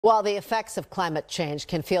While the effects of climate change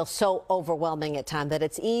can feel so overwhelming at times that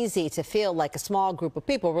it's easy to feel like a small group of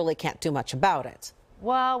people really can't do much about it.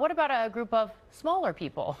 Well, what about a group of smaller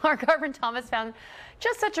people? Our Garvin Thomas found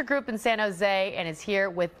just such a group in San Jose and is here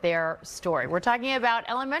with their story. We're talking about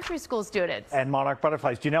elementary school students. And monarch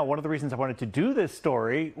butterflies. Janelle, one of the reasons I wanted to do this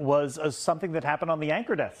story was something that happened on the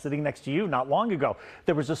anchor desk sitting next to you not long ago.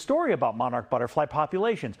 There was a story about monarch butterfly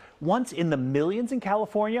populations. Once in the millions in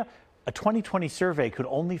California, a 2020 survey could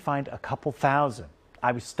only find a couple thousand.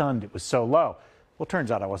 I was stunned it was so low. Well, turns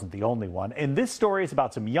out I wasn't the only one. And this story is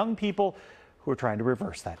about some young people who are trying to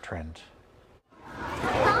reverse that trend.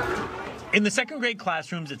 In the second grade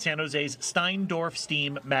classrooms at San Jose's Steindorf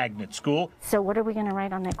STEAM Magnet School. So what are we going to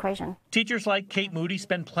write on the equation? Teachers like Kate Moody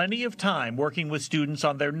spend plenty of time working with students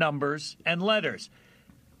on their numbers and letters.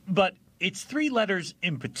 But it's three letters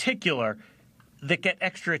in particular that get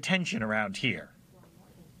extra attention around here.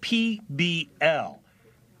 PBL.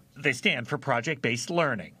 They stand for project-based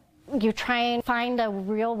learning. You try and find a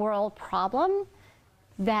real-world problem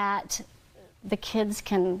that the kids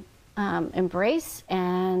can embrace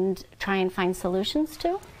and try and find solutions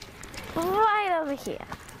to. Right over here.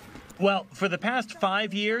 Well, for the past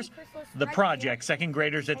 5 years, the project second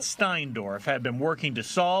graders at Steindorf have been working to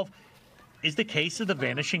solve is the case of the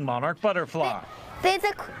vanishing monarch butterfly. There's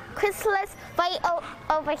a chrysalis right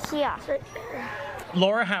over here.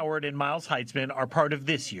 Laura Howard and Miles Heitzman are part of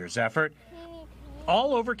this year's effort.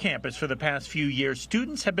 All over campus for the past few years,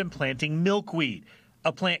 students have been planting milkweed,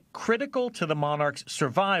 a plant critical to the monarch's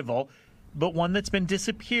survival, but one that's been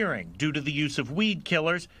disappearing due to the use of weed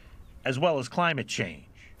killers as well as climate change.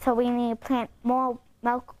 So we need to plant more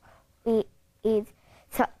milkweed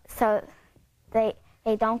so they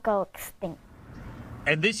don't go extinct.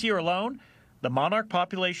 And this year alone, the monarch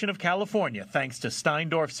population of California, thanks to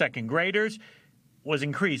Steindorf second graders, was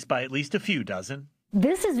increased by at least a few dozen.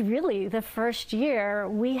 This is really the first year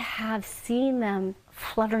we have seen them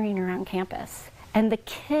fluttering around campus. And the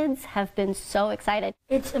kids have been so excited.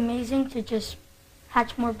 It's amazing to just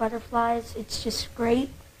hatch more butterflies. It's just great.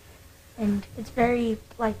 And it's I'm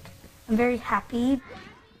very happy.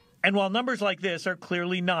 And while numbers like this are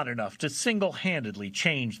clearly not enough to single-handedly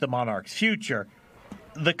change the monarch's future,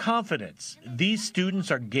 the confidence these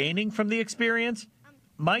students are gaining from the experience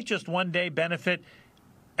might just one day benefit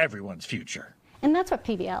everyone's future. And that's what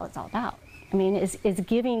PBL is all about. I mean, is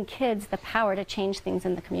giving kids the power to change things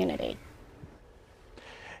in the community.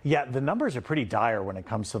 Yeah, the numbers are pretty dire when it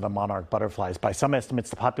comes to the monarch butterflies. By some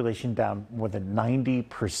estimates, the population down more than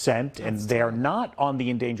 90%, and they are not on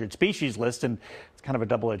the endangered species list, and it's kind of a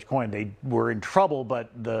double-edged coin. They were in trouble,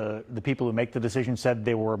 but the people who make the decision said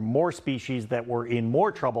there were more species that were in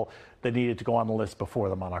more trouble that needed to go on the list before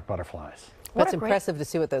the monarch butterflies. That's impressive to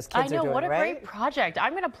see what those kids are doing, I know, what a right? great project.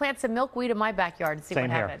 I'm going to plant some milkweed in my backyard and see what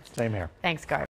happens. Same here. Thanks, Garvin.